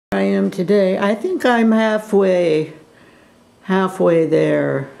I am today. I think I'm halfway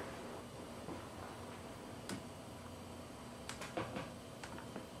there.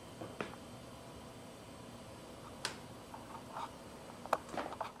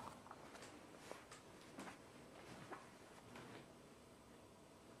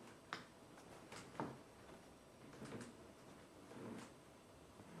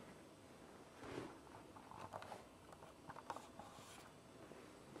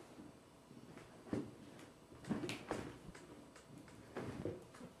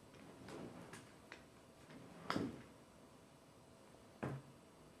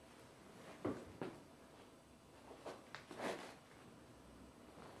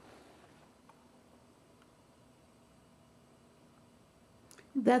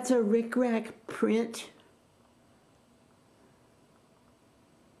 That's a rickrack print.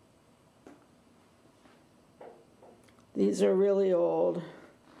 These are really old.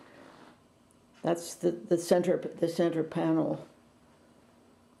 That's the center panel.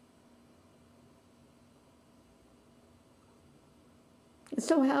 I'm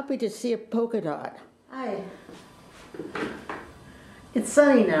so happy to see a polka dot. Hi. It's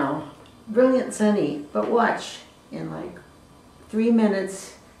sunny now. Brilliant sunny. But watch, in like 3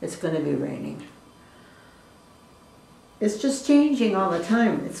 minutes, it's going to be raining. It's just changing all the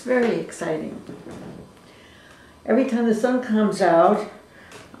time. It's very exciting. Every time the sun comes out,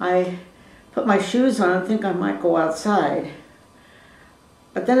 I put my shoes on and think I might go outside.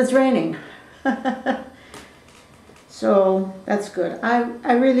 But then it's raining. So that's good.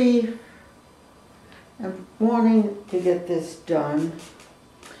 I really am wanting to get this done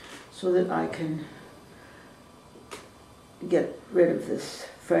so that I can get rid of this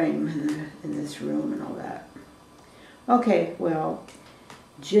frame in this room and all that. Okay, well,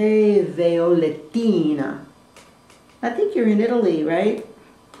 Veolettina. I think you're in Italy, right?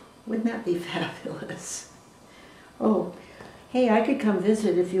 Wouldn't that be fabulous? Oh, hey, I could come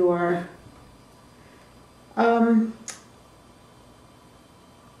visit if you are.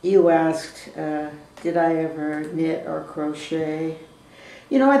 You asked, did I ever knit or crochet?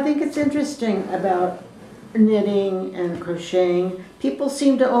 You know, I think it's interesting about knitting and crocheting. People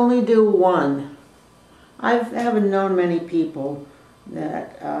seem to only do one. I haven't known many people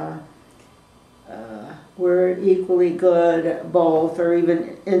that were equally good at both or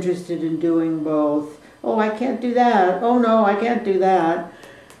even interested in doing both. Oh, I can't do that. Oh no, I can't do that.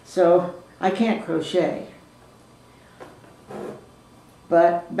 So I can't crochet.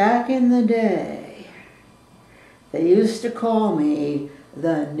 But back in the day, they used to call me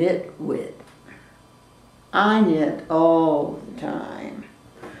the knitwit. I knit all the time.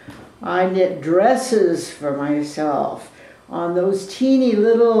 I knit dresses for myself on those teeny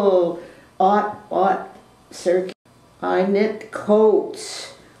little aught circuits. I knit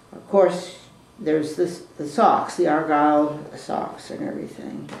coats. Of course, there's the socks, the Argyle socks and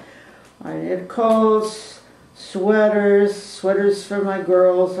everything. I knit coats, sweaters for my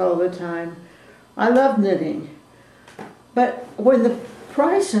girls all the time. I love knitting. But when the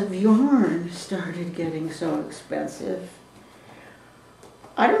price of yarn started getting so expensive,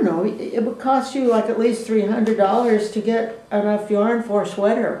 I don't know, it would cost you like at least $300 to get enough yarn for a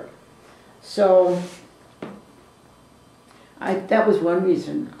sweater. So that was one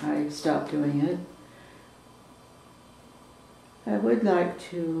reason I stopped doing it. I would like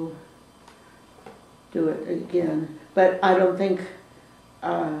to do it again, but I don't think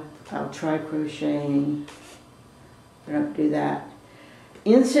I'll try crocheting. I don't do that.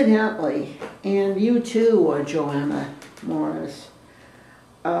 Incidentally, and you too, Joanna Morris,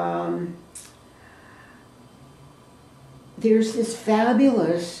 there's this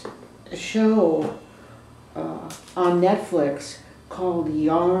fabulous show on Netflix called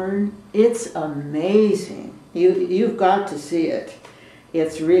Yarn. It's amazing. You've got to see it.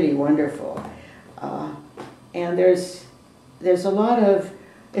 It's really wonderful. And there's a lot of,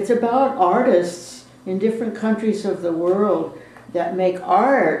 it's about artists in different countries of the world that make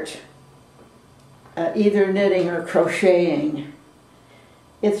art, either knitting or crocheting.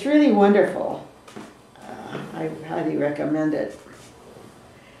 It's really wonderful. I highly recommend it.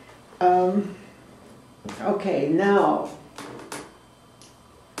 Okay, now,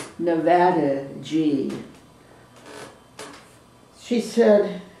 Nevada G. She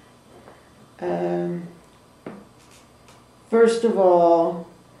said, first of all,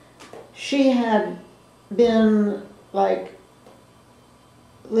 she had been like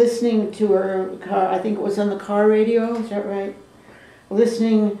listening to her car, I think it was on the car radio, is that right?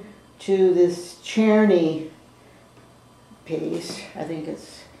 Listening to this Czerny piece, I think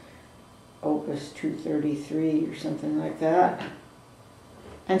it's Opus 233 or something like that.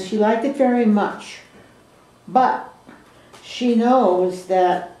 and she liked it very much. But she knows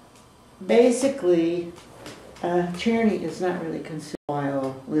that basically Czerny is not really considered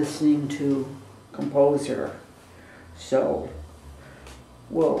while listening to composer. So,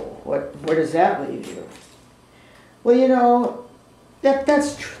 whoa, where does that leave you? Well, you know,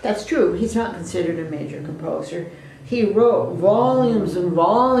 that's true. He's not considered a major composer. He wrote volumes and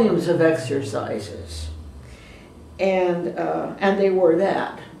volumes of exercises, and they were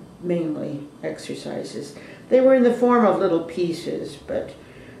that, mainly exercises. They were in the form of little pieces, but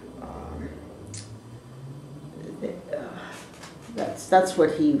that's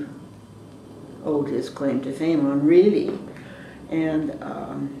what he owed his claim to fame on, really. And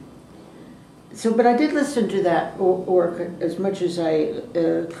so, but I did listen to that work as much as I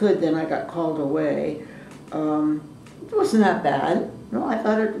could. Then I got called away. It wasn't that bad. No, I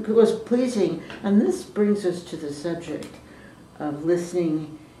thought it was pleasing. And this brings us to the subject of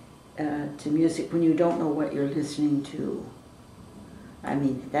listening to music when you don't know what you're listening to. I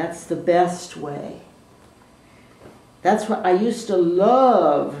mean, that's the best way. That's what I used to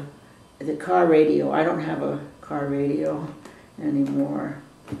love, the car radio. I don't have a car radio anymore.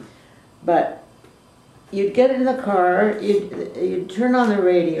 But you'd get in the car, you'd turn on the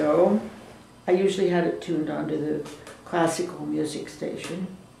radio. I usually had it tuned onto the classical music station.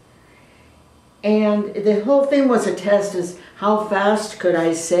 And the whole thing was a test as how fast could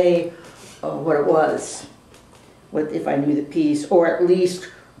I say what it was, if I knew the piece, or at least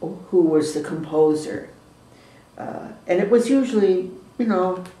who was the composer. And it was usually,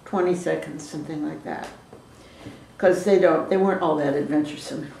 20 seconds, something like that. Because they weren't all that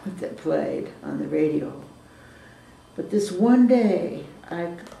adventuresome what they played on the radio. But this one day,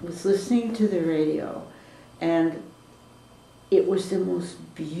 I was listening to the radio, and it was the most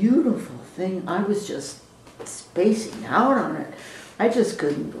beautiful thing. I was just spacing out on it. I just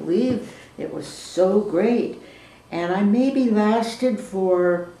couldn't believe it was so great. And I maybe lasted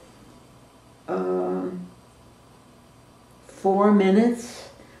for 4 minutes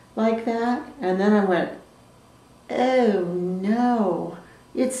like that. And then I went, oh no,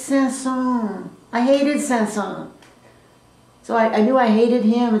 it's Saint-Saëns. I hated Saint-Saëns. So I knew I hated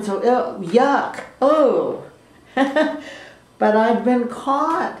him, and so, yuck, oh. But I'd been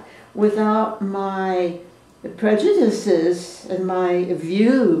caught without my prejudices and my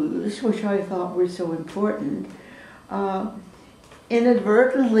views, which I thought were so important.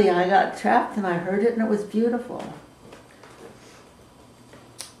 Inadvertently, I got trapped and I heard it and it was beautiful.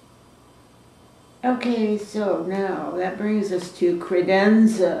 Okay, so now that brings us to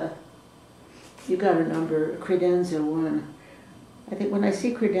Credenza. You got a number, Credenza 1. I think when I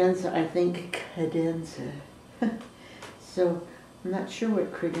see Credenza, I think cadenza. So I'm not sure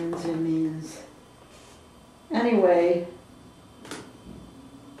what credenza means. Anyway,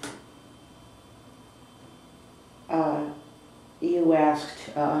 you asked,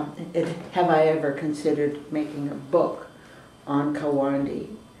 have I ever considered making a book on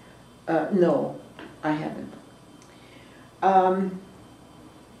Kawandi? No, I haven't.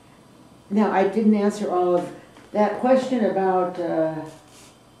 Now, I didn't answer all of that question about the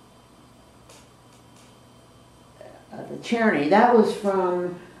Czerny. That was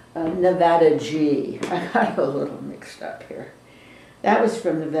from Nevada G. I got a little mixed up here. That was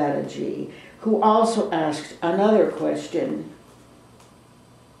from Nevada G, who also asked another question.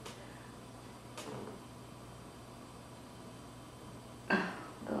 Oh,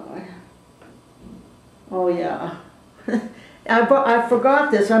 God. Oh, yeah. I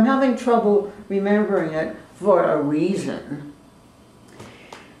forgot this. I'm having trouble remembering it for a reason.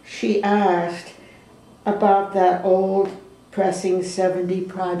 She asked about that old Pressing 70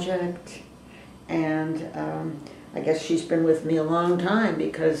 project, and I guess she's been with me a long time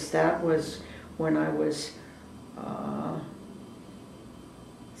because that was when I was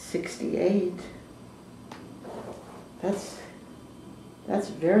 68. That's a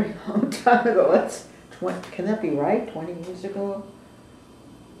very long time ago. That's can that be right? 20 years ago?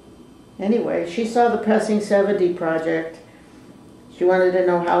 Anyway, she saw the Pressing 70 project. She wanted to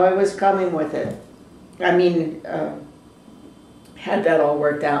know how I was coming with it. I mean, had that all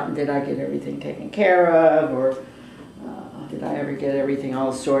worked out, and did I get everything taken care of, or did I ever get everything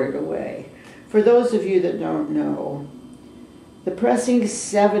all sorted away? For those of you that don't know, the Pressing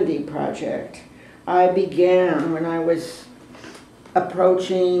 70 project I began when I was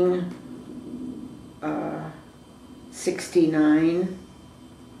approaching 69.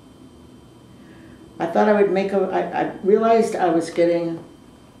 I thought I would make I realized I was getting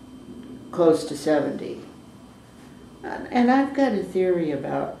close to 70. And I've got a theory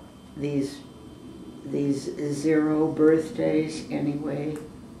about these 0 birthdays anyway.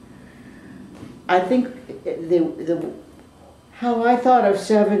 I think how I thought of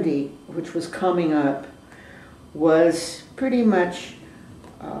 70, which was coming up, was pretty much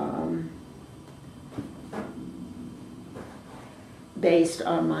based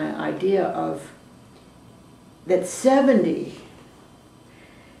on my idea of that 70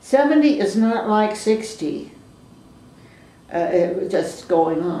 is not like 60, just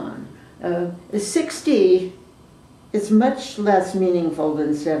going on. 60 is much less meaningful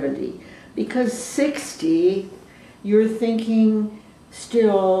than 70, because 60, you're thinking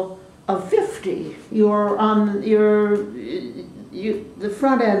still of 50. You're on the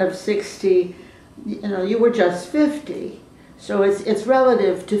front end of 60, you were just 50. So it's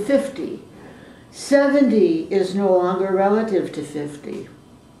relative to 50. 70 is no longer relative to 50.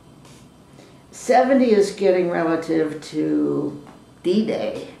 70 is getting relative to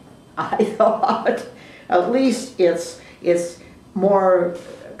D-Day, I thought. At least it's more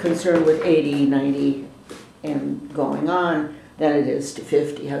concerned with 80, 90, and going on than it is to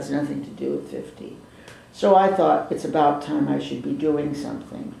 50. It has nothing to do with 50. So I thought it's about time I should be doing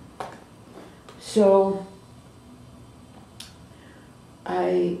something. So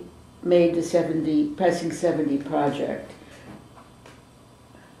I made the Pressing 70 project.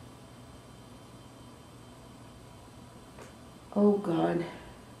 Oh God.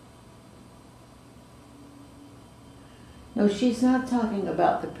 No, she's not talking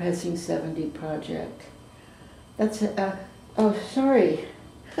about the Pressing 70 project. That's, oh, sorry.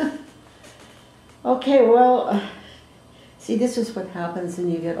 Okay, well, see, this is what happens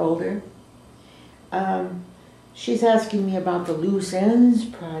when you get older. She's asking me about the Loose Ends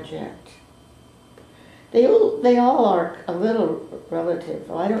project. They all are a little relative.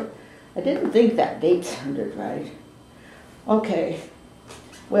 Well, I didn't think that date sounded right. Okay,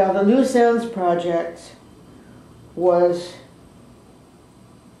 well, the Loose Ends project was,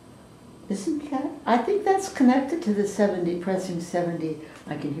 isn't that, I think that's connected to the 70, Pressing 70.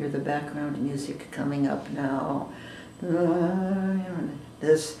 I can hear the background music coming up now.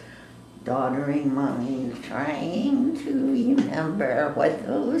 This doddering mind trying to remember what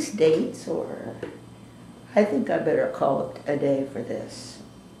those dates were. I think I better call it a day for this.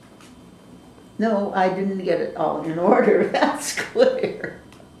 No, I didn't get it all in order, that's clear.